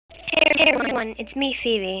Hey everyone, it's me,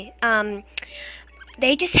 Phoebe.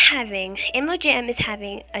 They just having Animal Jam is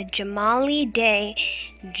having a Jamali Day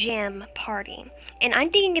Jam party, and I'm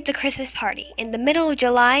thinking it's a Christmas party in the middle of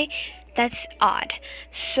July. That's odd.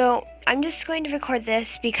 So I'm just going to record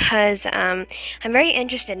this because I'm very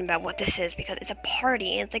interested about what this is because it's a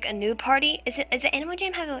party. It's like a new party. Is it Animal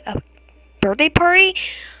Jam having a birthday party?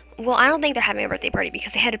 Well, I don't think they're having a birthday party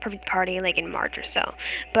because they had a perfect party like in March or so.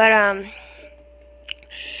 But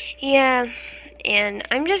yeah, and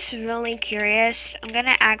I'm just really curious. I'm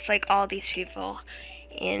gonna act like all these people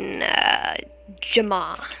in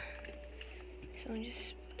Jama. So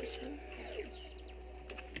just put some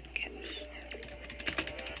caps.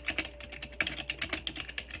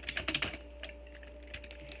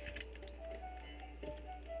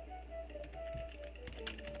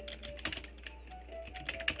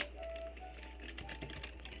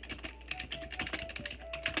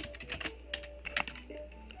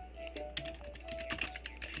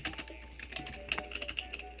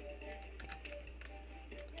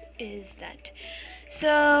 Is that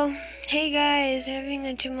so? Hey guys, having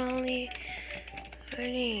a Jamali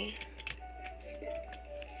party.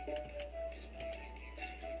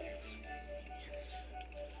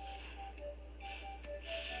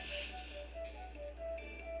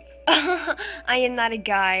 I am not a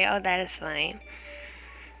guy. Oh, that is funny.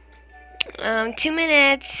 2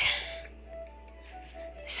 minutes.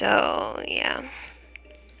 So yeah.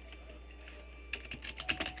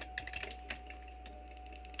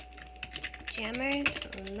 Jammers,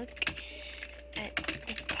 look at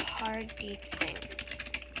the party thing.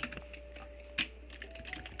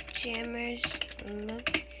 Jammers,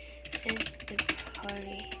 look at the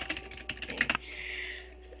party thing.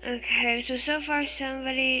 Okay, so far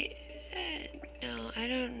somebody... no, I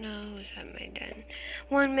don't know who's had my done.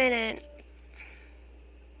 1 minute.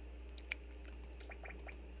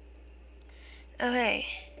 Okay,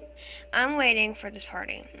 I'm waiting for this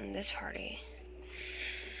party.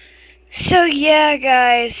 So yeah,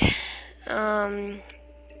 guys.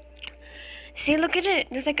 See, look at it.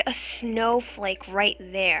 There's like a snowflake right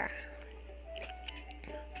there.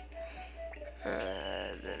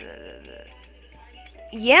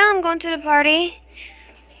 Yeah, I'm going to the party.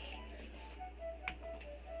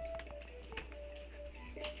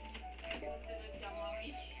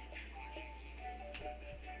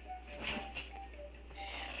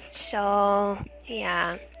 So,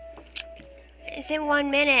 yeah. It's in 1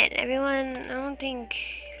 minute. Everyone, I don't think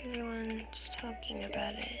everyone's talking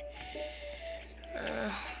about it.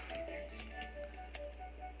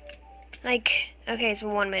 Okay, it's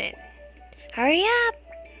 1 minute. Hurry up!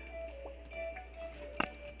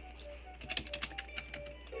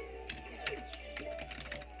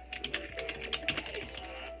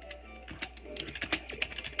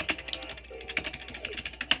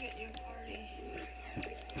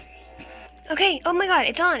 Okay, oh my god,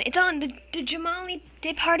 it's on. The Jamali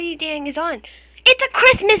Day party dang is on. It's a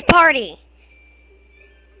Christmas party!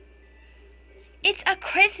 It's a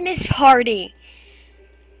Christmas party!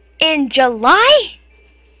 In July?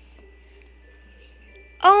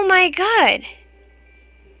 Oh my god!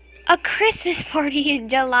 A Christmas party in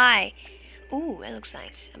July! Ooh, that looks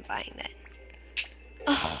nice. I'm buying that.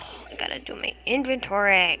 Oh, I gotta do my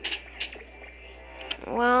inventory.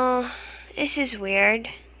 Well, this is weird.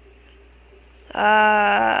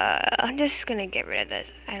 I'm just gonna get rid of this.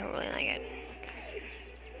 I don't really like it.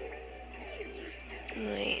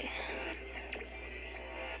 Wait.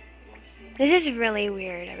 This is really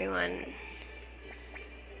weird, everyone.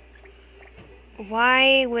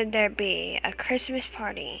 Why would there be a Christmas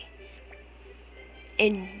party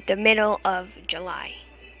in the middle of July?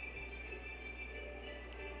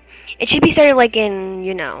 It should be started like in,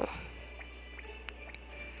 you know,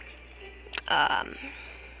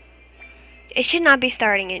 it should not be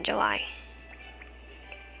starting in July.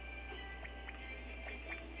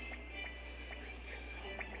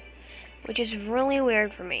 Which is really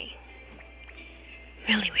weird for me.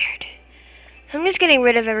 Really weird. I'm just getting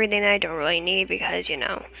rid of everything that I don't really need because, you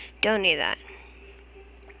know, don't need that.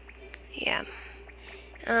 Yeah.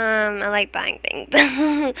 I like buying things.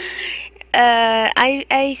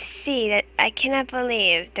 I see that. I cannot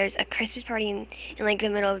believe there's a Christmas party in like the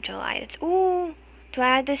middle of July. It's, ooh, do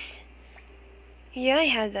I have this? Yeah, I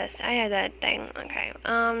have this. I have that thing. Okay.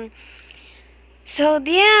 So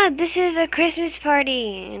yeah, this is a Christmas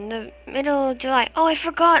party in the middle of July. Oh, I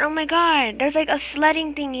forgot. Oh my god. There's like a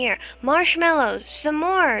sledding thing here. Marshmallows. Some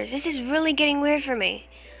more. This is really getting weird for me.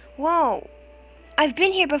 Whoa. I've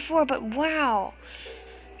been here before, but wow.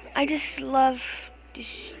 I just love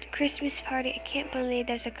this Christmas party. I can't believe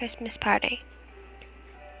there's a Christmas party.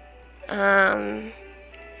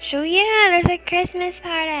 So yeah, there's a Christmas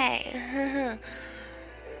party.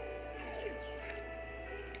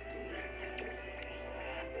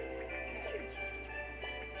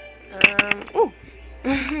 Ooh.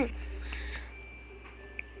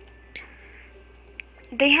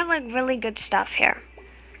 They have like really good stuff here.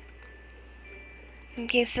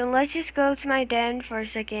 Okay, so let's just go to my den for a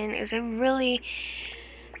second. It's a really...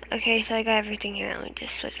 Okay, so I got everything here. Let me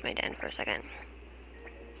just switch my den for a second.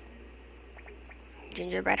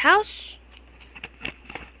 Gingerbread house.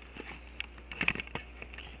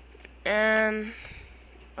 Oh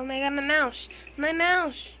my god, my mouse. My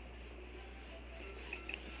mouse.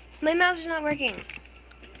 My mouse is not working.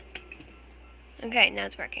 Okay, now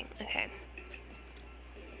it's working. Okay.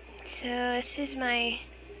 So this is my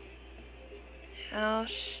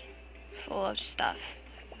house full of stuff.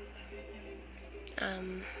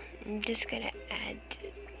 I'm just gonna add...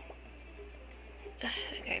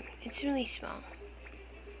 okay, it's really small.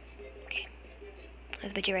 Okay,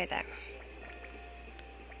 let's put you right there.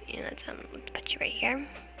 And let's put you right here.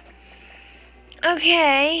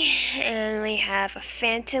 Okay, and we have a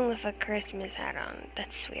phantom with a Christmas hat on.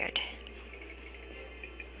 That's weird.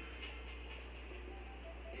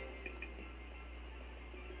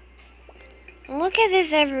 Look at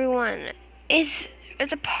this, everyone. It's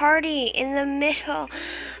a party in the middle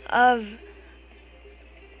of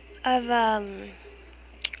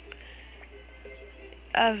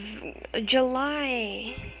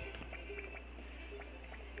July.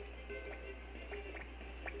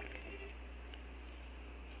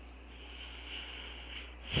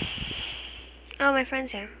 Oh, my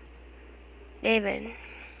friend's here. David.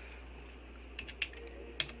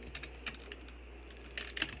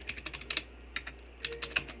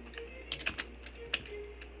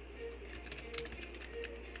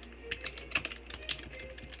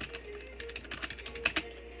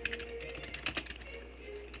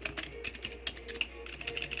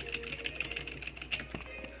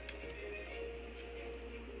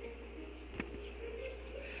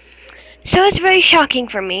 So it's very shocking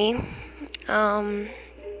for me.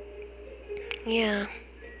 Yeah.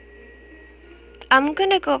 I'm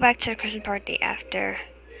gonna go back to the Christmas party after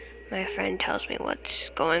my friend tells me what's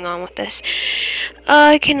going on with this.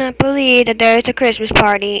 I cannot believe that there is a Christmas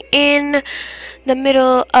party in the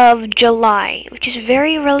middle of July, which is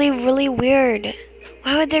really weird.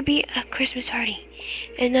 Why would there be a Christmas party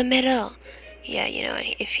in the middle? Yeah, you know,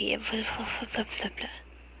 if he...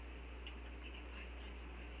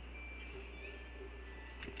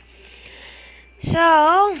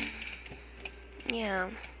 So, yeah.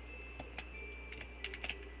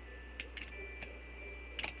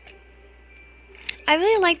 I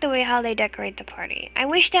really like the way how they decorate the party. I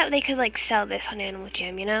wish that they could like sell this on Animal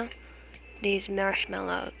Jam, you know? These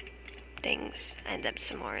marshmallow things and them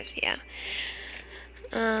s'mores, yeah.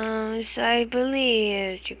 So I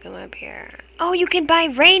believe you come up here. Oh, you can buy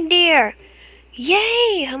reindeer!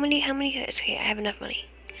 Yay! How many, okay, I have enough money.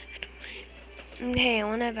 Okay, I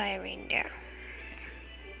wanna buy a reindeer.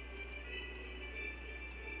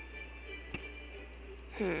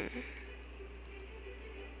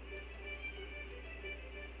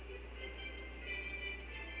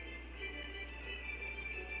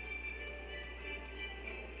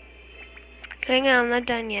 Hang on, I'm not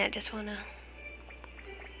done yet. Just wanna...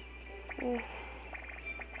 Ooh.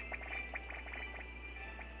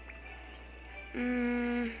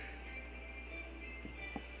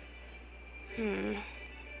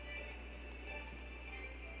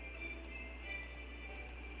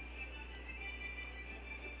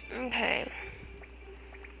 Okay.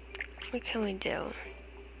 What can we do?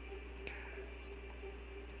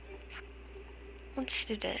 Let's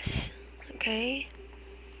do this. Okay.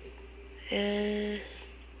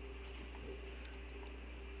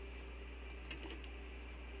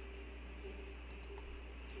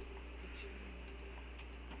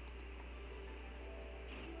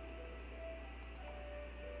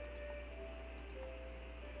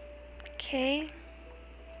 Okay.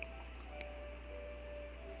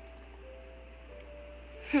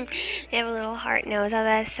 They have a little heart nose. Oh,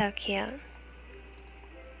 that's so cute. I'm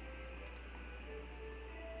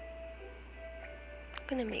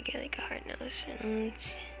gonna make it like a heart nose.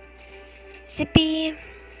 Zippy.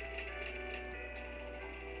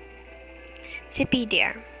 Zippy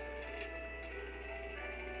dear.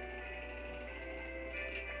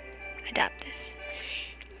 Adopt this.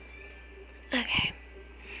 Okay.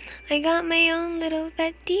 I got my own little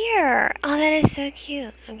pet deer. Oh, that is so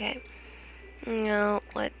cute. Okay. No,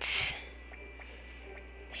 let's...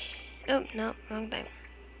 Oh, no, wrong thing.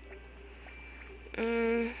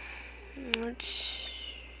 Let's...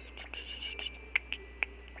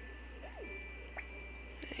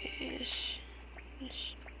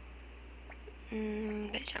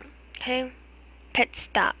 Pit jump. Okay. Pit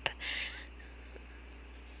stop.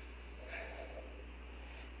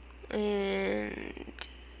 And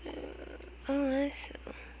oh, I see.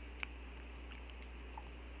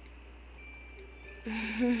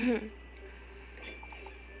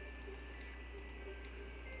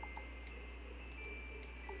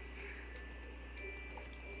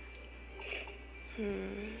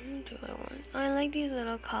 What do I want? I like these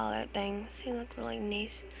little collar things. They look really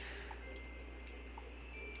nice.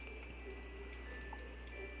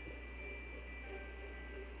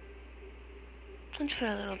 Let's put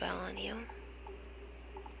a little bell on you.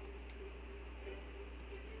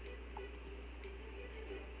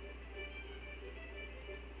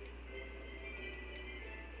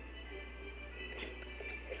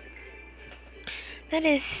 That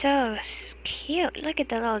is so cute. Look at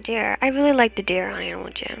the little deer. I really like the deer on Animal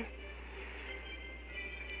Jam.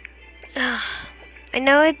 I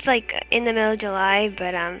know it's like in the middle of July,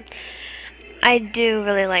 but I do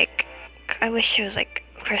really like. I wish it was like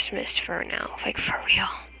Christmas for now, like for real.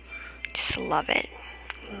 Just love it.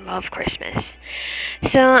 Love Christmas.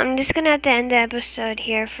 So I'm just gonna have to end the episode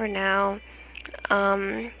here for now.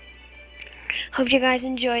 Hope you guys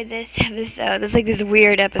enjoyed this episode. It's like this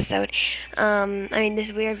weird episode.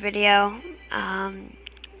 This weird video.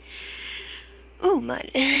 Ooh,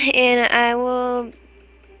 mud. And I will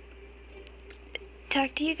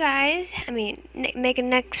talk to you guys. Make a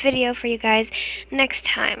next video for you guys next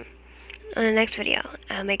time. On the next video,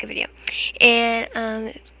 I'll make a video.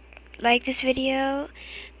 And, like this video,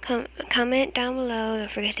 comment down below.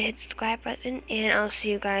 Don't forget to hit the subscribe button. And I'll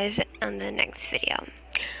see you guys on the next video.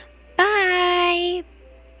 Bye!